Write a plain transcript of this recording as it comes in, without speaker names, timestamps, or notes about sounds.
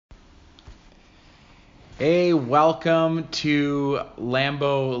Hey, welcome to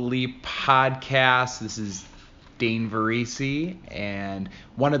Lambeau Leap Podcast. This is Dane Varese and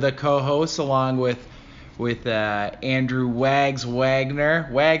one of the co-hosts along with Andrew Wags Wagner.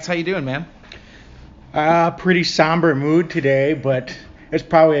 Wags, how you doing, man? Pretty somber mood today, but it's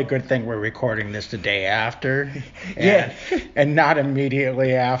probably a good thing we're recording this the day after. Yeah. And not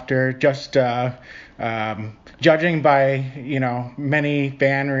immediately after. Just judging by, many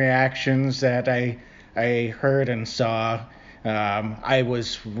fan reactions that I heard and saw, I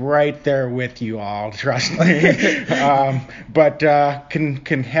was right there with you all, trust me. But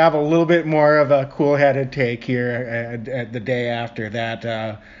can have a little bit more of a cool-headed take here at the day after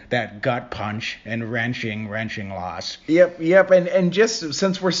that gut punch and wrenching loss. Yep. And just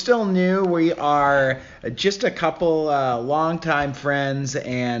since we're still new, we are just a couple longtime friends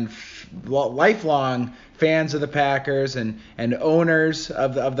and lifelong fans of the Packers and owners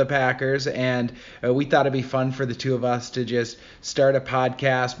of the Packers, and we thought it'd be fun for the two of us to just start a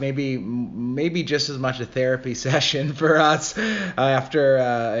podcast, maybe just as much a therapy session for us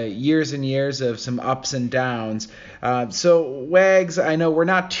after years and years of some ups and downs. So Wags, I know we're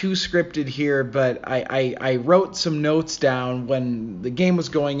not too scripted here, but I wrote some notes down when the game was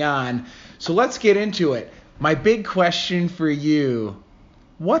going on, so let's get into it. My big question for you: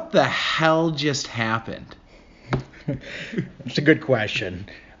 what the hell just happened? It's a good question.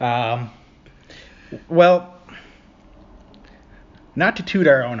 Well, not to toot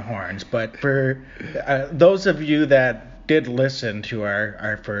our own horns, but for those of you that did listen to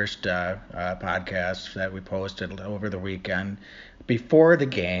our first podcast that we posted over the weekend, before the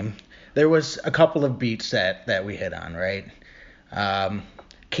game, there was a couple of beats that we hit on, right?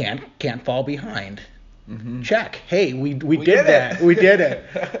 Can't fall behind. Mm-hmm. Check. Hey, we did that. We did it.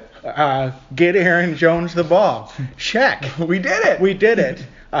 Get Aaron Jones the ball. Check. We did it.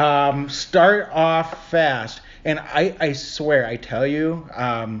 Start off fast. And I swear, I tell you,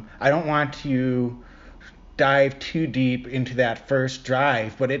 I don't want to dive too deep into that first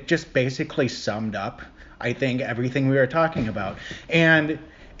drive, but it just basically summed up, I think, everything we were talking about. And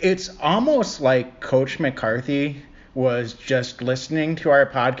it's almost like Coach McCarthy was just listening to our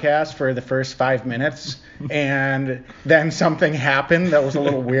podcast for the first 5 minutes, and then something happened that was a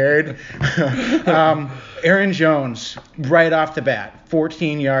little weird. Aaron Jones, right off the bat,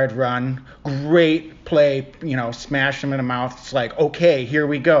 14-yard run, great play, smashed him in the mouth. It's like, okay, here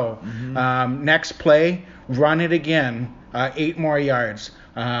we go. Mm-hmm. Next play, run it again, 8 more yards.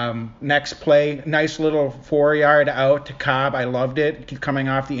 Next play, nice little 4-yard out to Cobb. I loved it. Keep coming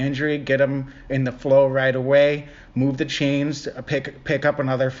off the injury, get him in the flow right away. Move the chains, pick up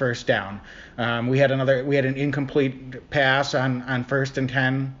another first down. We had an incomplete pass on 1st and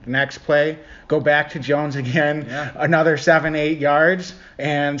 10. The next play, go back to Jones again, another 7-8 yards,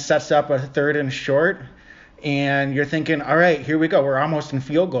 and sets up a 3rd and short. And you're thinking, all right, here we go. We're almost in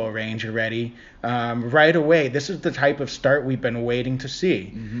field goal range already. Right away, this is the type of start we've been waiting to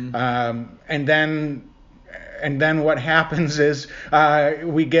see. Mm-hmm. And then what happens is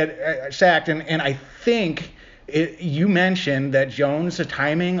we get sacked, and I think you mentioned that Jones'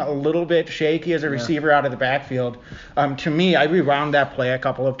 timing a little bit shaky as a receiver out of the backfield. To me, I rewound that play a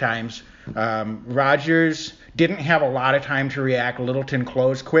couple of times. Rodgers didn't have a lot of time to react. Littleton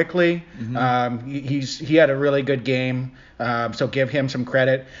closed quickly. Mm-hmm. He had a really good game, so give him some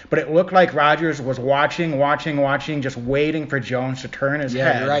credit. But it looked like Rodgers was watching, just waiting for Jones to turn his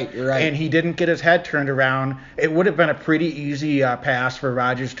head. You're right. And he didn't get his head turned around. It would have been a pretty easy pass for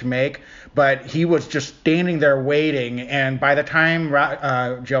Rodgers to make, but he was just standing there waiting. And by the time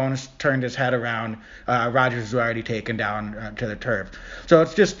Jones turned his head around, Rodgers was already taken down to the turf. So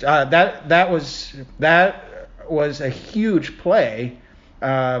it's just that was a huge play,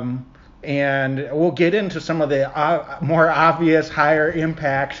 and we'll get into some of the more obvious higher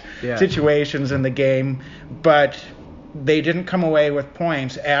impact situations in the game, but they didn't come away with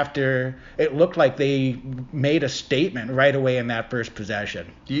points after it looked like they made a statement right away in that first possession.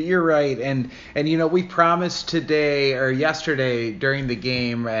 You're right, and we promised today or yesterday during the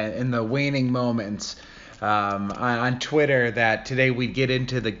game in the waning moments on Twitter that today we'd get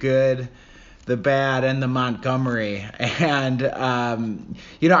into the good, the bad, and the Montgomery. And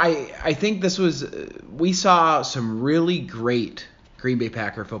I think we saw some really great Green Bay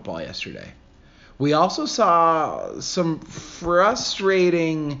Packer football yesterday. We also saw some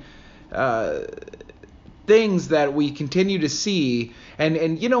frustrating things that we continue to see,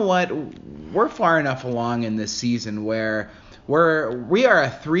 and you know what, we're far enough along in this season where we are a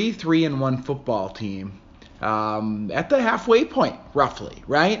 3-1 football team at the halfway point, roughly,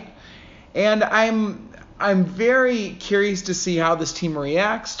 right? And I'm very curious to see how this team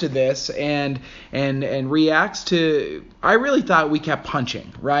reacts to this and reacts to. I really thought we kept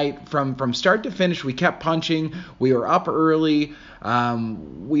punching, right? From start to finish, we kept punching. We were up early.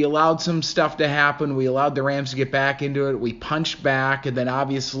 We allowed some stuff to happen. We allowed the Rams to get back into it. We punched back, and then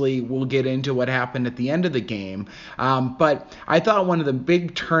obviously we'll get into what happened at the end of the game. But I thought one of the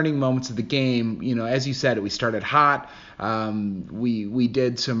big turning moments of the game, as you said, we started hot. We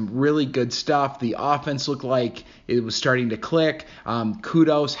did some really good stuff. The offense looked like it was starting to click.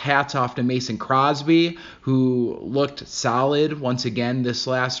 Kudos, hats off to Mason Crosby, who looked solid once again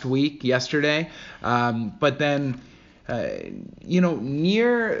yesterday. But then,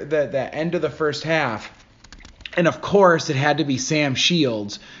 near the end of the first half, and of course it had to be Sam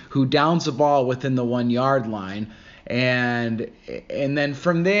Shields who downs the ball within the 1 yard line, and then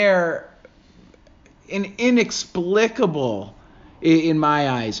from there, an inexplicable, in my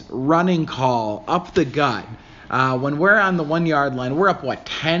eyes, running call up the gut. When we're on the 1 yard line, we're up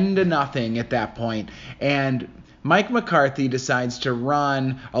 10-0 at that point, and Mike McCarthy decides to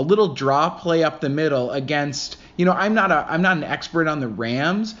run a little draw play up the middle against. I'm not an expert on the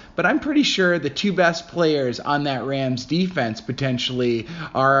Rams, but I'm pretty sure the two best players on that Rams defense potentially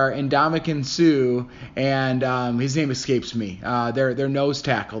are Ndamukong Suh and his name escapes me. Their nose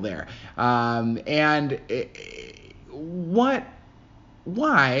tackle there. Why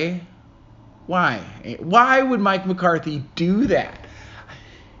would Mike McCarthy do that?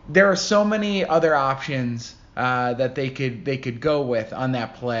 There are so many other options that they could go with on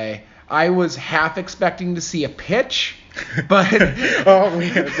that play. I was half expecting to see a pitch, but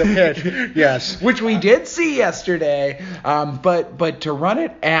the pitch, yes, which we did see yesterday. But to run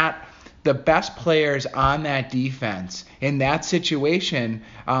it at the best players on that defense in that situation,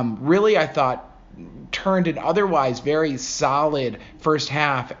 really, I thought turned an otherwise very solid first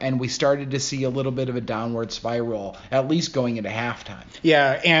half, and we started to see a little bit of a downward spiral, at least going into halftime.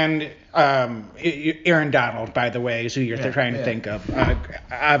 Yeah, and Aaron Donald, by the way, is who you're trying to think of.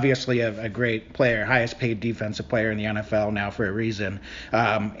 Obviously a great player, highest paid defensive player in the NFL now for a reason.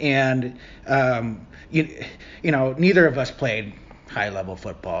 Neither of us played high-level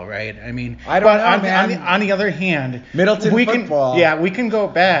football, right? I mean, I don't know, man. On the other hand, Middleton football. We can go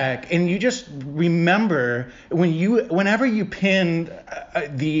back, and you just remember whenever you pin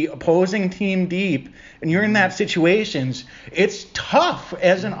the opposing team deep, and you're in that situations, it's tough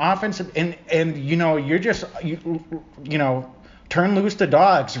as an offensive, and you're just turn loose the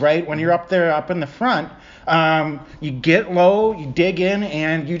dogs, right? When you're up there, up in the front, you get low, you dig in,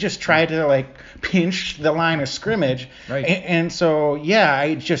 and you just try to pinch the line of scrimmage. Right. And so,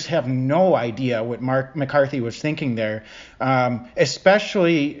 I just have no idea what Mark McCarthy was thinking there.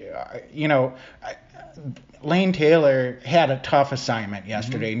 Especially, Lane Taylor had a tough assignment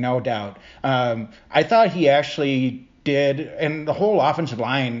yesterday, no doubt. I thought he actually did, and the whole offensive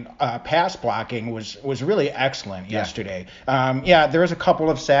line pass blocking was really excellent yesterday. There was a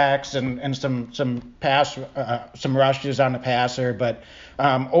couple of sacks and some rushes on the passer, but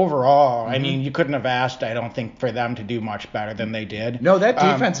overall, I mean, you couldn't have asked, I don't think, for them to do much better than they did. No, that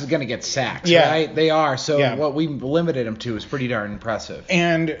defense is going to get sacked, right? They are. So what we limited them to is pretty darn impressive.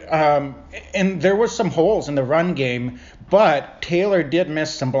 And there was some holes in the run game, but Taylor did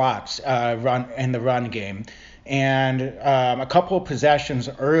miss some blocks in the run game. And a couple of possessions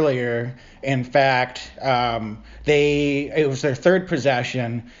earlier, in fact, it was their third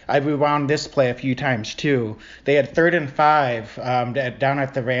possession. I rewound this play a few times too. They had 3rd and 5 down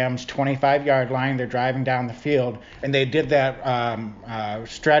at the Rams 25-yard line. They're driving down the field, and they did that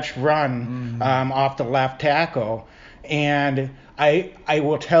stretch run off the left tackle. And I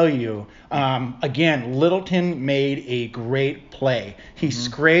will tell you, again, Littleton made a great play. He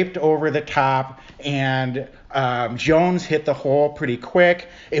scraped over the top, and Jones hit the hole pretty quick.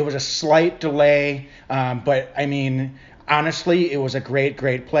 It was a slight delay, but I mean, honestly, it was a great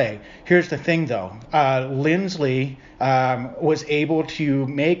play. Here's the thing, though. Lindsley was able to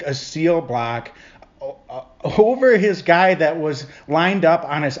make a seal block over his guy that was lined up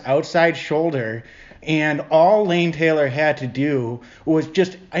on his outside shoulder. And all Lane Taylor had to do was he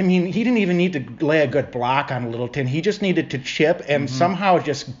didn't even need to lay a good block on Littleton. He just needed to chip and somehow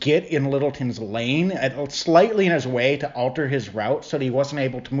just get in Littleton's lane, slightly in his way to alter his route so that he wasn't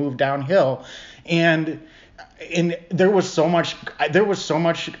able to move downhill. And and there was so much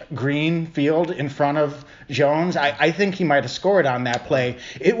green field in front of Jones. I think he might have scored on that play.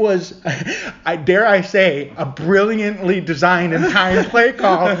 It was, I dare I say, a brilliantly designed and timed play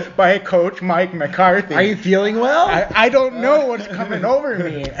call by Coach Mike McCarthy. Are you feeling well? I don't know what's coming over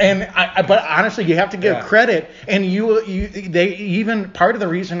me, but honestly, you have to give credit. And they even, part of the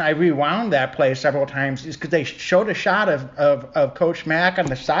reason I rewound that play several times is because they showed a shot of Coach Mack on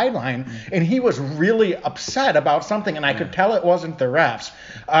the sideline, and he was really upset about something, and I could tell it wasn't the refs.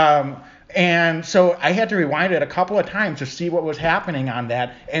 And so I had to rewind it a couple of times to see what was happening on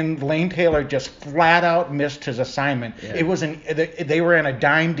that, and Lane Taylor just flat out missed his assignment. Yeah. They were in a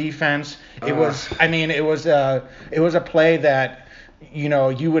dime defense. It was a play that, you know,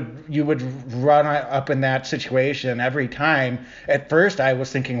 you would run up in that situation every time. At first I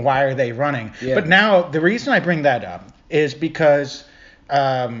was thinking, why are they running? Yeah. But now the reason I bring that up is because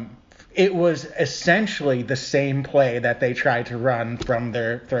it was essentially the same play that they tried to run from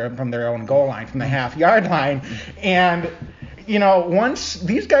their own goal line, from the half-yard line. And, you know, once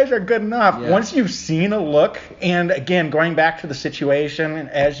these guys are good enough, once you've seen a look, and again, going back to the situation,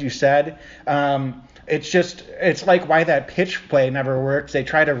 as you said, it's like why that pitch play never works. They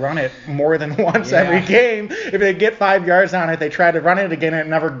try to run it more than once every game. If they get 5 yards on it, they try to run it again, and it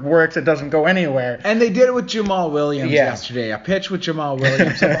never works. It doesn't go anywhere. And they did it with Jamal Williams yesterday. A pitch with Jamal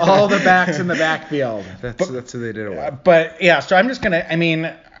Williams of all the backs in the backfield. That's who they did it with. But yeah, so I'm just gonna.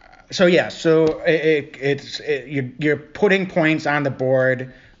 You're putting points on the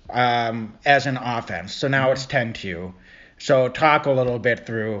board as an offense. So now it's 10-2. So talk a little bit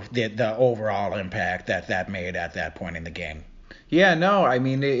through the overall impact that made at that point in the game. Yeah, no, I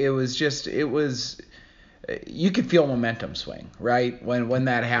mean, it was you could feel momentum swing, right, when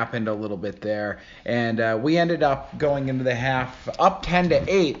that happened a little bit there. And we ended up going into the half up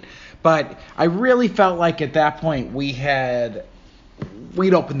 10-8. But I really felt like at that point we'd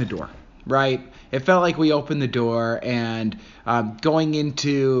opened the door, right? It felt like we opened the door, and going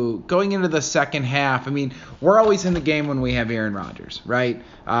into the second half, I mean, we're always in the game when we have Aaron Rodgers, right?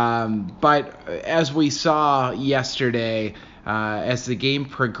 But as we saw yesterday, as the game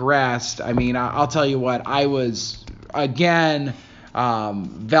progressed, I mean, I'll tell you what, I was, again,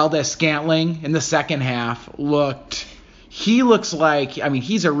 Valdez-Scantling in the second half looks like, I mean,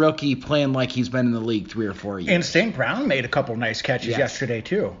 he's a rookie playing like he's been in the league 3 or 4 years. And St. Brown made a couple nice catches yesterday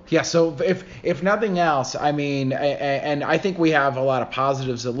too. Yeah, so if nothing else, I mean, and I think we have a lot of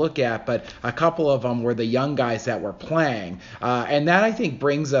positives to look at, but a couple of them were the young guys that were playing. And that, I think,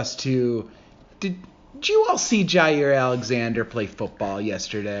 brings us to, did you all see Jair Alexander play football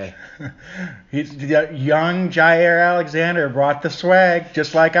yesterday? Young Jair Alexander brought the swag,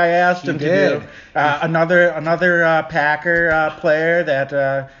 just like I asked him to do. Another Packer player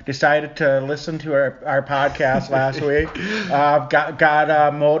that decided to listen to our podcast last week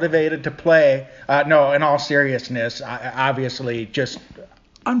got motivated to play. No, in all seriousness, obviously just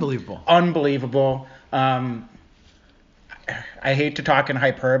unbelievable. I hate to talk in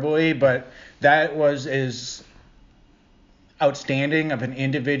hyperbole, but that was as outstanding of an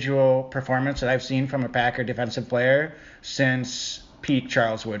individual performance that I've seen from a Packer defensive player since Pete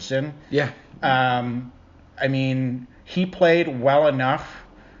Charles Woodson. Yeah. I mean, he played well enough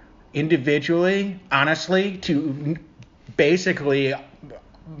individually, honestly, to basically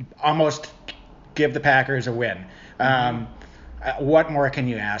almost give the Packers a win. What more can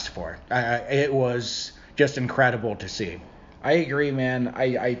you ask for? It was just incredible to see. I agree, man.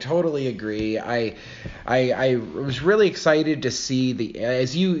 I totally agree. I was really excited to see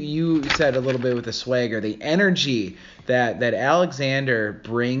as you said a little bit with the swagger, the energy that Alexander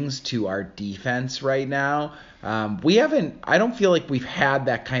brings to our defense right now. I don't feel like we've had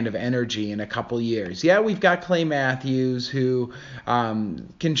that kind of energy in a couple years. Yeah, we've got Clay Matthews who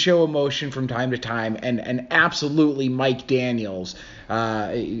can show emotion from time to time, and absolutely Mike Daniels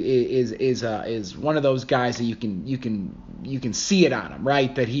is one of those guys that you can see it on him,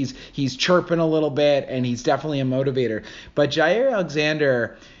 right? That he's chirping a little bit, and he's definitely a motivator. But Jair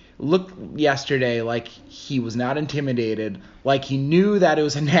Alexander looked yesterday like he was not intimidated, like he knew that it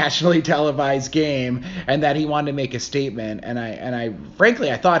was a nationally televised game and that he wanted to make a statement. And I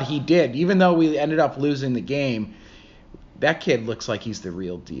frankly, I thought he did. Even though we ended up losing the game, that kid looks like he's the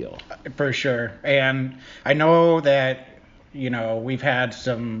real deal. For sure. And I know that, you know, we've had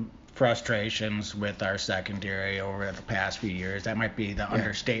some frustrations with our secondary over the past few years. That might be the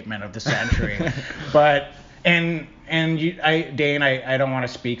understatement of the century. But Dane, I don't want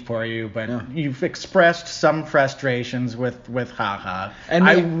to speak for you, but you've expressed some frustrations with HaHa. And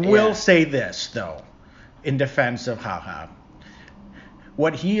I will say this, though, in defense of HaHa.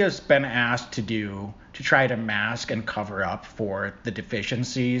 What he has been asked to do to try to mask and cover up for the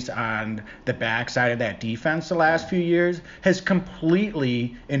deficiencies on the backside of that defense the last few years has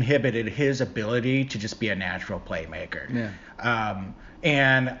completely inhibited his ability to just be a natural playmaker. Yeah.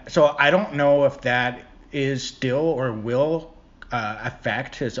 And so I don't know if that is still or will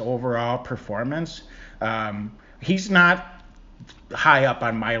affect his overall performance. He's not high up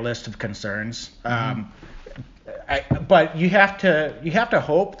on my list of concerns. But you have to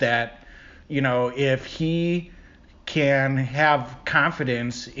hope that, if he can have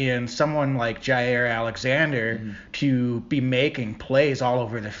confidence in someone like Jair Alexander to be making plays all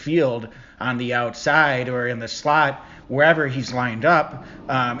over the field on the outside or in the slot, wherever he's lined up,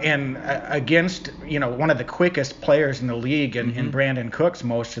 and against, one of the quickest players in the league in Brandon Cooks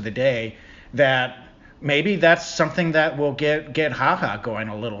most of the day, that maybe that's something that will get HaHa going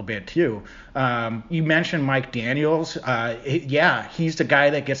a little bit too. You mentioned Mike Daniels. He's the guy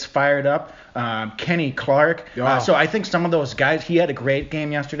that gets fired up. Kenny Clark. So I think some of those guys, he had a great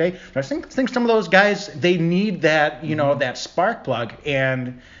game yesterday. But I think some of those guys, they need that, that spark plug.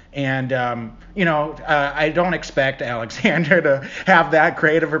 And I don't expect Alexander to have that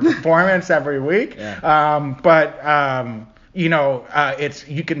great of a performance every week. Yeah. It's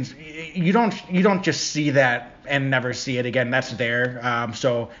you don't just see that and never see it again. That's there.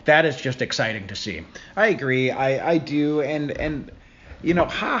 So that is just exciting to see. I agree. I do. And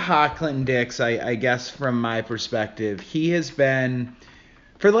HaHa Clinton Dix, I guess from my perspective, he has been,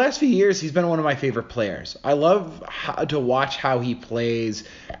 for the last few years, he's been one of my favorite players. I love to watch how he plays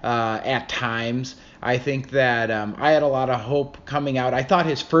at times. I think that I had a lot of hope coming out. I thought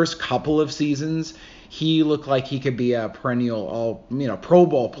his first couple of seasons, he looked like he could be a perennial, Pro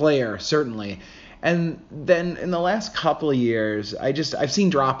Bowl player, certainly. And then in the last couple of years, I've seen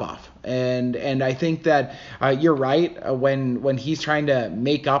drop off, and I think that you're right when he's trying to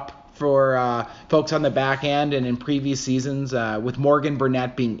make up for folks on the back end, and in previous seasons with Morgan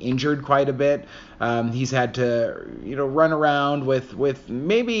Burnett being injured quite a bit, he's had to run around with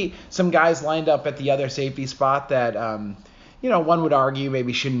maybe some guys lined up at the other safety spot that one would argue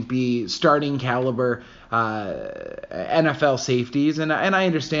maybe shouldn't be starting caliber NFL safeties, and I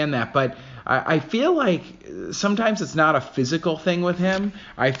understand that, but I feel like sometimes it's not a physical thing with him.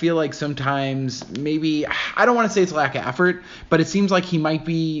 I feel like sometimes maybe, I don't want to say it's lack of effort, but it seems like he might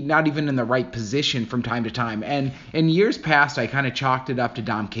be not even in the right position from time to time. And in years past, I kind of chalked it up to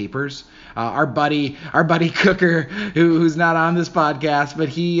Dom Capers, our buddy Cooker, who's not on this podcast, but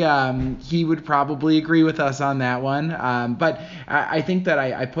he would probably agree with us on that one. But I think that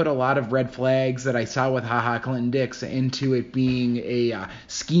I put a lot of red flags that I saw with HaHa Clinton Dix into it being a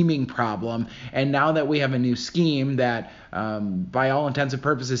scheming problem. And now that we have a new scheme that, by all intents and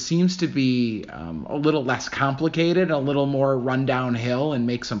purposes, seems to be a little less complicated, a little more run downhill and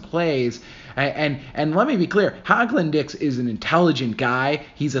make some plays. And let me be clear, Clinton Dix is an intelligent guy.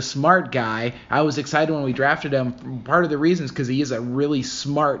 He's a smart guy. I was excited when we drafted him. Part of the reason is because he is a really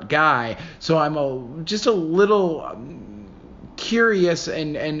smart guy. So I'm just a little curious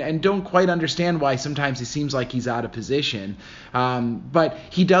and don't quite understand why sometimes he seems like he's out of position, but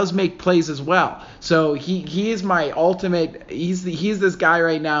he does make plays as well. So he is my ultimate. He's this guy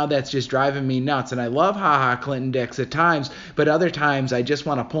right now that's just driving me nuts, and I love HaHa Clinton Dix at times, but other times I just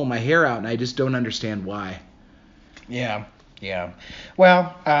want to pull my hair out and I just don't understand why. Yeah.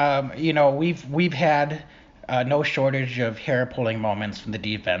 Well, we've had no shortage of hair-pulling moments from the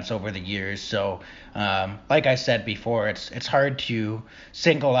defense over the years. So, like I said before, it's hard to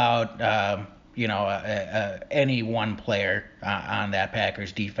single out, any one player on that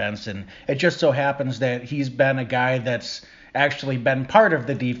Packers defense. And it just so happens that he's been a guy that's actually been part of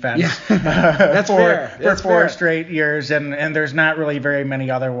the defense That's fair. for 4 straight years, and there's not really very many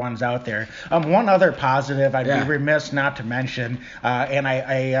other ones out there. One other positive I'd be remiss not to mention, and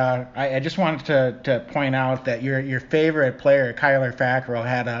I just wanted to point out that your favorite player, Kyler Fackrell,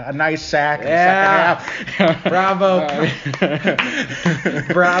 had a nice sack in the second half. Bravo.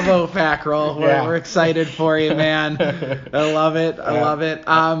 Bravo, Fackrell. We're excited for you, man. I love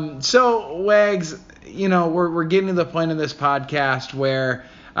it. So, Wags, we're getting to the point in this podcast where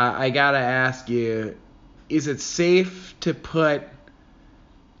I got to ask you, is it safe to put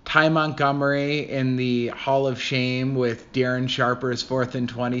Ty Montgomery in the Hall of Shame with Darren Sharper's 4th and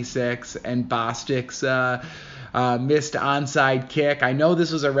 26 and Bostic's missed onside kick? I know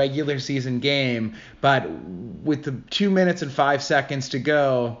this was a regular season game, but with the 2 minutes and 5 seconds to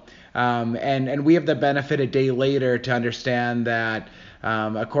go, and we have the benefit a day later to understand that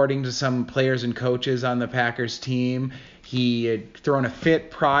according to some players and coaches on the Packers team, he had thrown a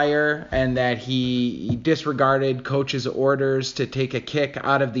fit prior and that he disregarded coach's orders to take a kick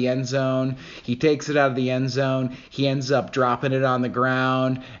out of the end zone. He takes it out of the end zone. He ends up dropping it on the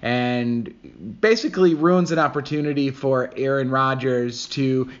ground and basically ruins an opportunity for Aaron Rodgers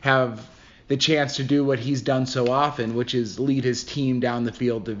to have the chance to do what he's done so often, which is lead his team down the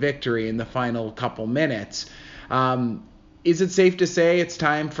field to victory in the final couple minutes. Is it safe to say it's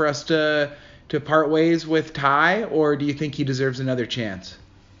time for us to part ways with Ty, or do you think he deserves another chance?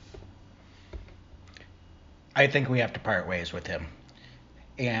 I think we have to part ways with him.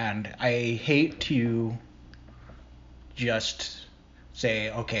 And I hate to just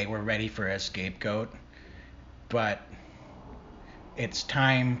say, okay, we're ready for a scapegoat, but it's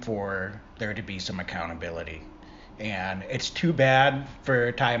time for there to be some accountability. And it's too bad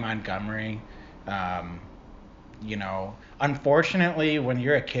for Ty Montgomery. Unfortunately, when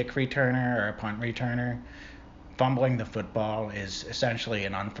you're a kick returner or a punt returner, fumbling the football is essentially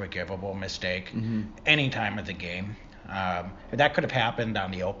an unforgivable mistake any time of the game. That could have happened on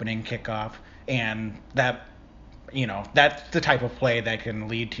the opening kickoff, and that's the type of play that can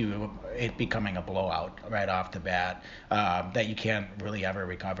lead to it becoming a blowout right off the bat that you can't really ever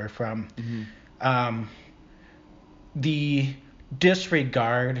recover from. The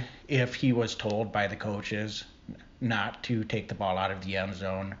disregard, if he was told by the coaches not to take the ball out of the end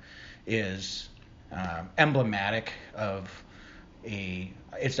zone, is emblematic of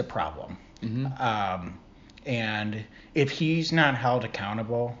it's a problem. And if he's not held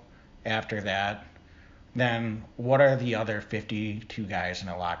accountable after that, then what are the other 52 guys in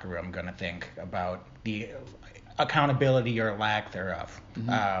the locker room going to think about the accountability or lack thereof?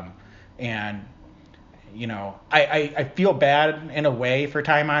 I feel bad in a way for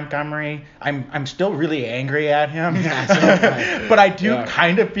Ty Montgomery. I'm still really angry at him, but I do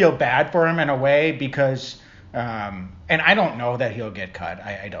kind of feel bad for him in a way because, and I don't know that he'll get cut.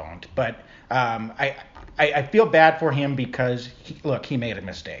 I don't, but I feel bad for him because he made a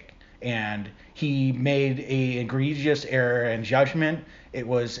mistake and he made a egregious error in judgment. It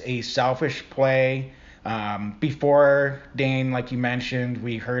was a selfish play. Before Dane, like you mentioned,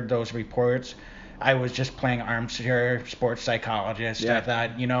 we heard those reports. I was just playing armchair sports psychologist. I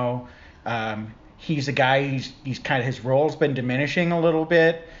thought, he's a guy, he's kind of, his role's been diminishing a little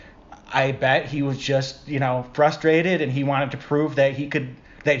bit. I bet he was just, frustrated and he wanted to prove that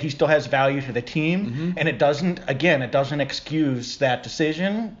he still has value to the team. And it doesn't excuse that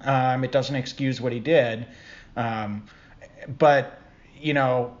decision. It doesn't excuse what he did. But,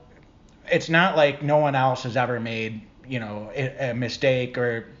 it's not like no one else has ever made, a mistake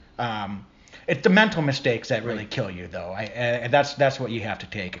or, it's the mental mistakes that really kill you, though. And that's what you have to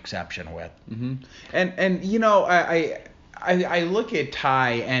take exception with. And I look at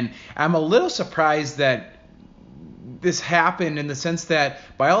Ty, and I'm a little surprised that this happened in the sense that,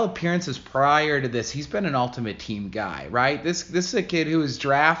 by all appearances prior to this, he's been an ultimate team guy, right? This is a kid who was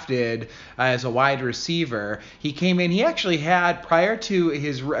drafted as a wide receiver. He came in, he actually had,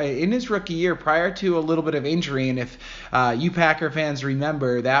 in his rookie year, prior to a little bit of injury, and if you Packer fans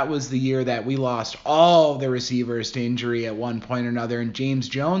remember, that was the year that we lost all the receivers to injury at one point or another, and James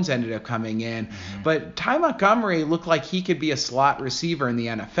Jones ended up coming in. But Ty Montgomery looked like he could be a slot receiver in the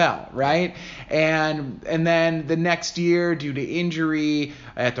NFL, right? And then the next year, due to injury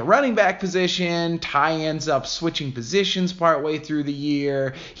at the running back position, Ty ends up switching positions partway through the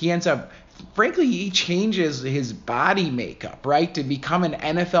year. He changes his body makeup, right, to become an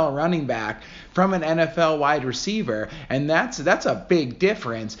NFL running back from an NFL wide receiver, and that's a big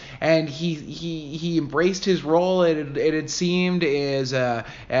difference. And he embraced his role. It had seemed as a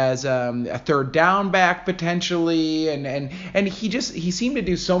third down back potentially, and he seemed to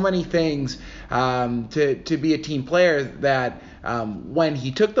do so many things to be a team player that when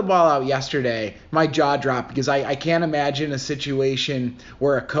he took the ball out yesterday, my jaw dropped, because I can't imagine a situation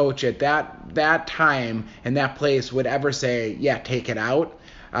where a coach at that time and that place would ever say, yeah, take it out.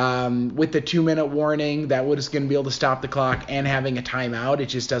 With the 2-minute warning that was going to be able to stop the clock and having a timeout, it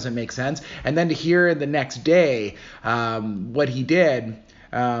just doesn't make sense. And then to hear the next day what he did,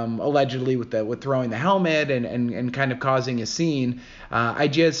 allegedly with throwing the helmet and kind of causing a scene,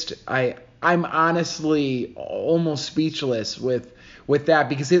 I'm honestly almost speechless with that,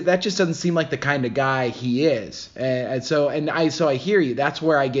 because that just doesn't seem like the kind of guy he is. So I hear you. That's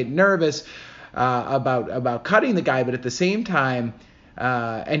where I get nervous about cutting the guy, but at the same time,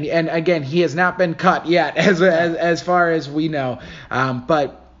 and again, he has not been cut yet as far as we know.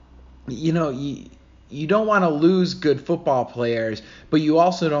 But you don't want to lose good football players, but you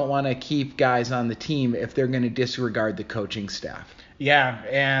also don't want to keep guys on the team if they're going to disregard the coaching staff. Yeah,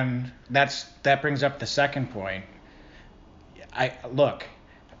 and that brings up the second point. I look,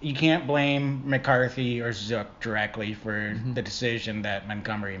 you can't blame McCarthy or Zook directly for the decision that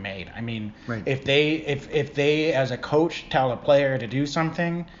Montgomery made. I mean, Right. if they as a coach tell a player to do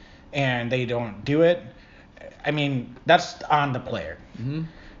something and they don't do it, I mean, that's on the player. Mm-hmm.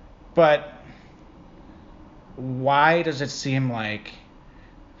 But why does it seem like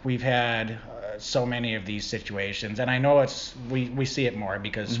we've had so many of these situations? And I know we see it more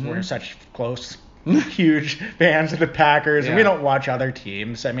because we're such close, huge fans of the Packers, and we don't watch other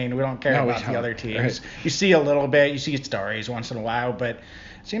teams. I mean, we don't care about the other teams. Right. You see a little bit, you see stories once in a while, but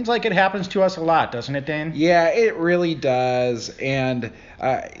it seems like it happens to us a lot, doesn't it, Dane? Yeah, it really does. And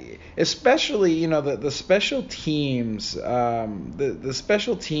especially, the special teams, the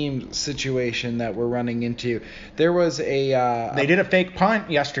special team situation that we're running into. There was they did a fake punt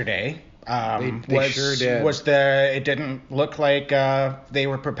yesterday. They sure did. It didn't look like they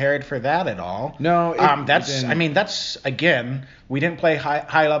were prepared for that at all. No, that's again, we didn't play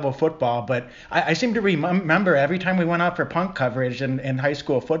high level football, but I seem to remember every time we went out for punt coverage in high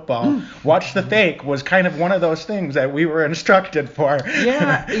school football, watch the fake was kind of one of those things that we were instructed for.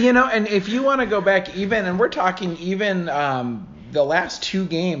 Yeah, and if you want to go back even, and we're talking even the last two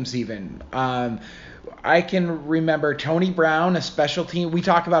games even. I can remember Tony Brown, a special team. We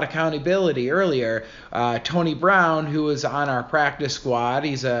talked about accountability earlier. Tony Brown, who was on our practice squad,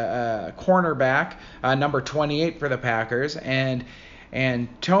 he's a cornerback, number 28 for the Packers. And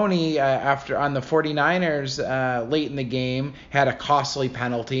Tony, after on the 49ers late in the game, had a costly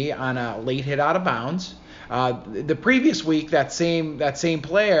penalty on a late hit out of bounds. The previous week, that same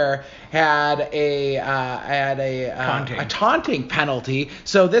player had a taunting penalty.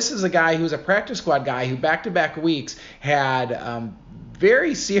 So this is a guy who's a practice squad guy who back-to-back weeks had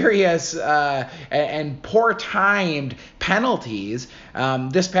very serious and poor timed penalties.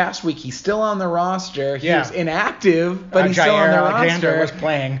 This past week, he's still on the roster. He was inactive, but he's still on the Alexander roster. Was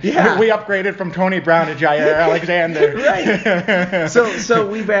playing. Yeah. We upgraded from Tony Brown to Jair Alexander. Right. So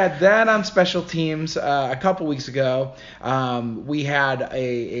we've had that on special teams a couple weeks ago. We had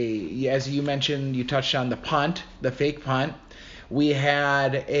as you mentioned, you touched on the punt, the fake punt. We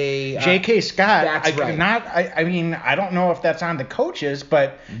had a J.K. Scott. That's right. I mean, I don't know if that's on the coaches,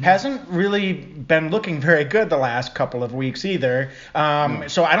 but hasn't really been looking very good the last couple of weeks either.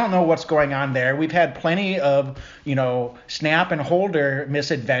 So I don't know what's going on there. We've had plenty of, snap and holder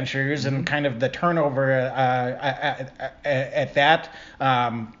misadventures and kind of the turnover at that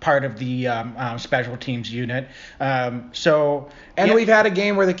part of the special teams unit. We've had a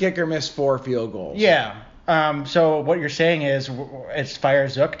game where the kicker missed 4 field goals. Yeah. So what you're saying is it's fire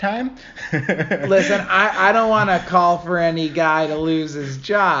Zook time? Listen, I don't want to call for any guy to lose his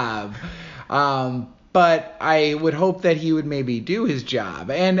job, but I would hope that he would maybe do his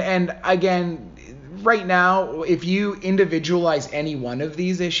job. And again, right now, if you individualize any one of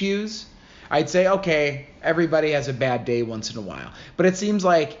these issues, I'd say, okay, everybody has a bad day once in a while. But it seems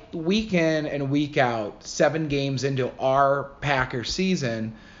like week in and week out, 7 games into our Packer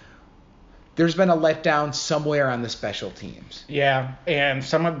season, there's been a letdown somewhere on the special teams. Yeah, and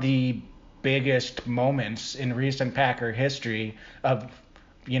some of the biggest moments in recent Packer history of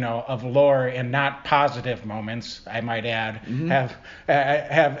lore and not positive moments, I might add, have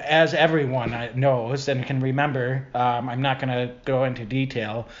as everyone knows and can remember, I'm not going to go into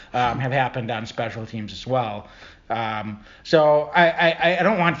detail, have happened on special teams as well. So I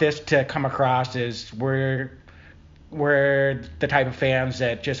don't want this to come across as we're the type of fans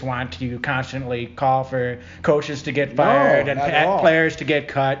that just want to constantly call for coaches to get fired and players to get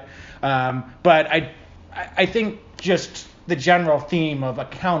cut. But I think just the general theme of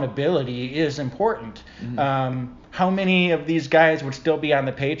accountability is important. How many of these guys would still be on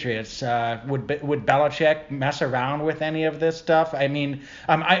the Patriots? Would Belichick mess around with any of this stuff? I mean,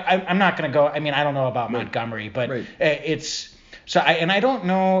 I'm not going to go. I mean, I don't know about Montgomery, but it's. So I don't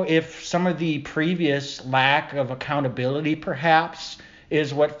know if some of the previous lack of accountability perhaps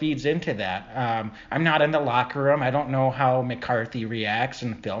is what feeds into that. I'm not in the locker room. I don't know how McCarthy reacts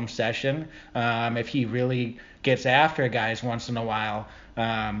in film session, if he really gets after guys once in a while.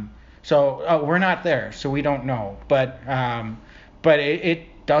 So we're not there, so we don't know. But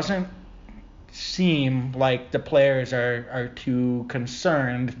it doesn't seem like the players are too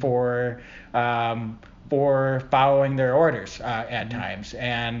concerned for following their orders at times.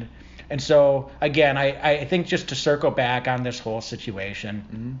 And so, again, I think just to circle back on this whole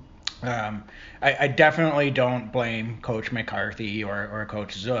situation, I definitely don't blame Coach McCarthy or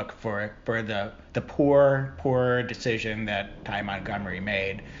Coach Zook for the poor decision that Ty Montgomery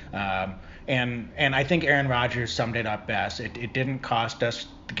made. And I think Aaron Rodgers summed it up best. It didn't cost us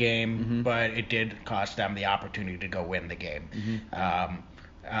the game, but it did cost them the opportunity to go win the game.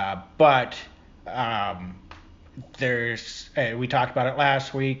 But there's we talked about it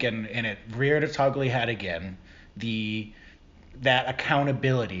last week, and it reared its ugly head again. That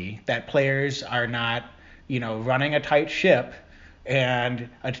accountability, that players are not, running a tight ship, and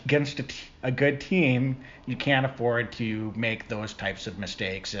against a good team, you can't afford to make those types of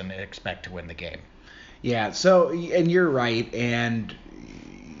mistakes and expect to win the game. Yeah, so, and you're right, and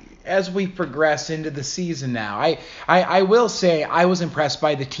as we progress into the season now, I will say I was impressed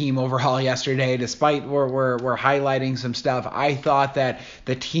by the team overall yesterday, despite we're highlighting some stuff. I thought that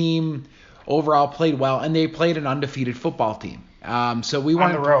the team overall played well, and they played an undefeated football team. So we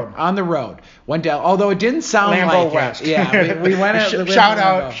went on the road. Went down, although it didn't sound Lambeau like West. It. Yeah, we went out.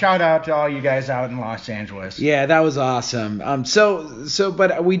 Shout out to all you guys out in Los Angeles. Yeah, that was awesome.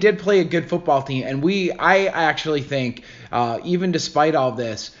 But we did play a good football team, and I actually think, even despite all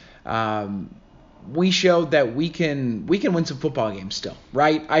this, we showed that we can win some football games still,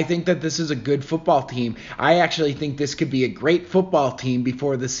 right? I think that this is a good football team. I actually think this could be a great football team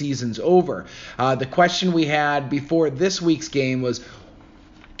before the season's over. The question we had before this week's game was,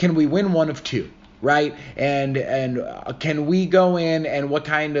 can we win one of two, right? And can we go in, and what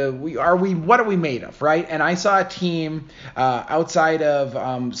are we made of, right? And I saw a team outside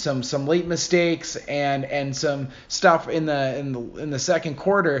of some late mistakes and some stuff in the second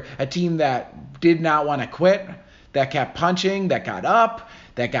quarter, a team that did not want to quit, that kept punching, that got up,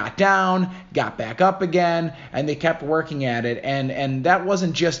 that got down, got back up again, and they kept working at it. And that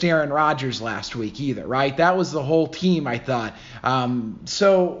wasn't just Aaron Rodgers last week either, right? That was the whole team, I thought.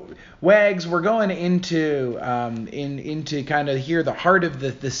 So Wags, we're going into kind of here the heart of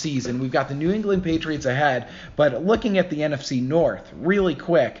the season. We've got the New England Patriots ahead, but looking at the NFC North really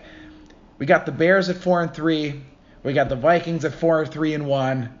quick, we got the Bears at 4-3, we got the Vikings at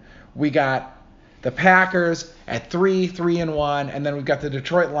 4-3-1, we got the Packers at 3-3-1, and then we've got the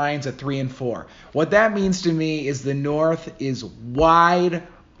Detroit Lions at 3-4. What that means to me is the North is wide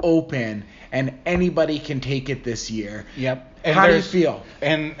open, and anybody can take it this year. Yep. And how do you feel?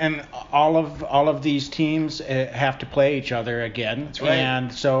 And all of these teams have to play each other again. That's right.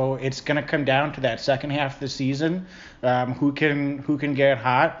 And so it's going to come down to that second half of the season, who can get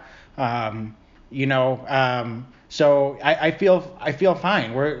hot. So I feel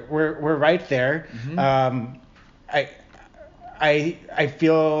fine. We're right there. I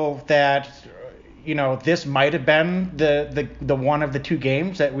feel that this might have been the one of the two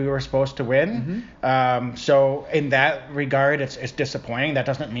games that we were supposed to win. So in that regard, it's disappointing. That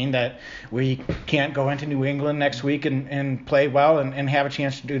doesn't mean that we can't go into New England next week and play well and have a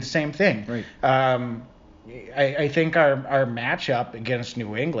chance to do the same thing. Right. I think our matchup against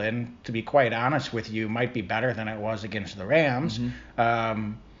New England, to be quite honest with you, might be better than it was against the Rams.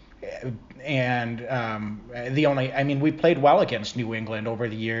 We played well against New England over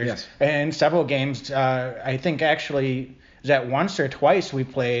the years. Yes. And several games, I think actually, is that once or twice we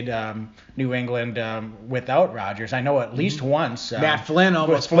played New England without Rodgers. I know at least once. Matt Flynn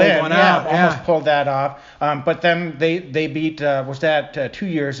almost pulled one out. Almost pulled that off. But then they beat, 2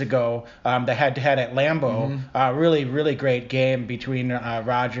 years ago, the head-to-head at Lambeau. Really, really great game between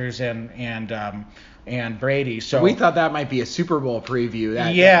Rodgers and Brady. So we thought that might be a Super Bowl preview.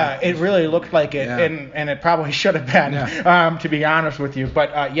 It really looked like it, and it probably should have been, to be honest with you.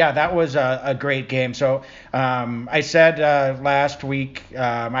 But that was a great game. So I said last week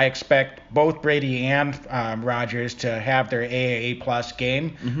I expect both Brady and Rodgers to have their AAA plus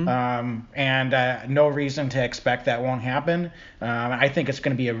game, and no reason to expect that won't happen. I think it's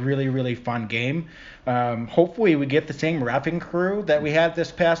going to be a really, really fun game. Hopefully we get the same reffing crew that we had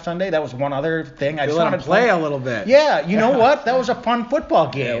this past Sunday. That was one other thing. I just let them play a little bit. Yeah, you know what? That was a fun football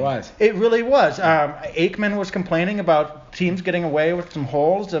game. Yeah, it was. It really was. Aikman was complaining about teams getting away with some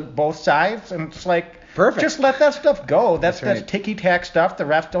holes on both sides, and it's like, perfect. Just let that stuff go. That's right. ticky-tack stuff. The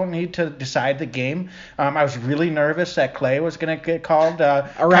refs don't need to decide the game. I was really nervous that Clay was going to get called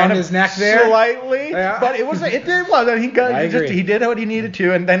around his neck there slightly, but it did well. He did what he needed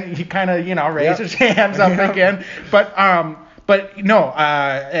to, and then he kind of raised his hands up again. But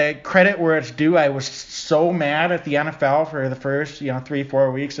credit where it's due. I was so mad at the NFL for the first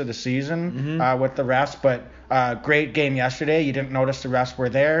 3-4 weeks of the season with the refs, but great game yesterday. You didn't notice the refs were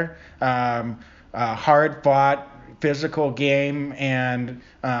there. Hard fought, physical game, and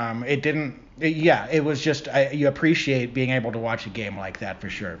it didn't. It was just you appreciate being able to watch a game like that for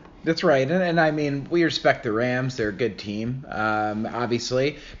sure. That's right, and I mean, we respect the Rams. They're a good team,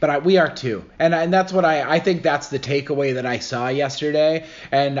 obviously, but we are too, and that's what I think that's the takeaway that I saw yesterday,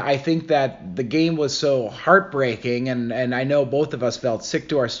 and I think that the game was so heartbreaking, and I know both of us felt sick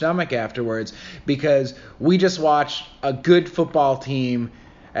to our stomach afterwards because we just watched a good football team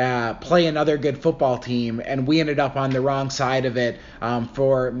play another good football team, and we ended up on the wrong side of it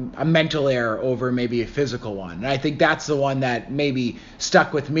for a mental error over maybe a physical one. And I think that's the one that maybe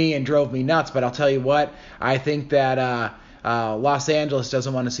stuck with me and drove me nuts. But I'll tell you what, I think that Los Angeles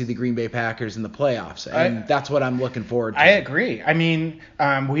doesn't want to see the Green Bay Packers in the playoffs, and that's what I'm looking forward to. I agree. I mean,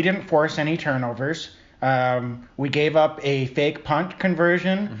 we didn't force any turnovers. We gave up a fake punt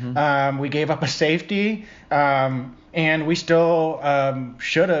conversion. Mm-hmm. We gave up a safety. And we still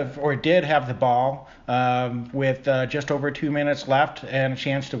should have or did have the ball with just over 2 minutes left and a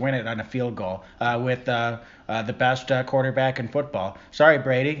chance to win it on a field goal with the best quarterback in football. Sorry,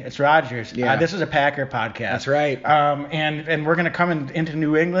 Brady. It's Rodgers. Yeah. This is a Packer podcast. That's right. And we're going to come into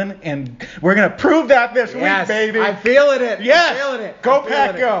New England, and we're going to prove that this week, baby. I'm feeling it. Yes. I'm feeling it. Go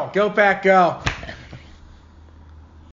Pack, go. Go Pack, go.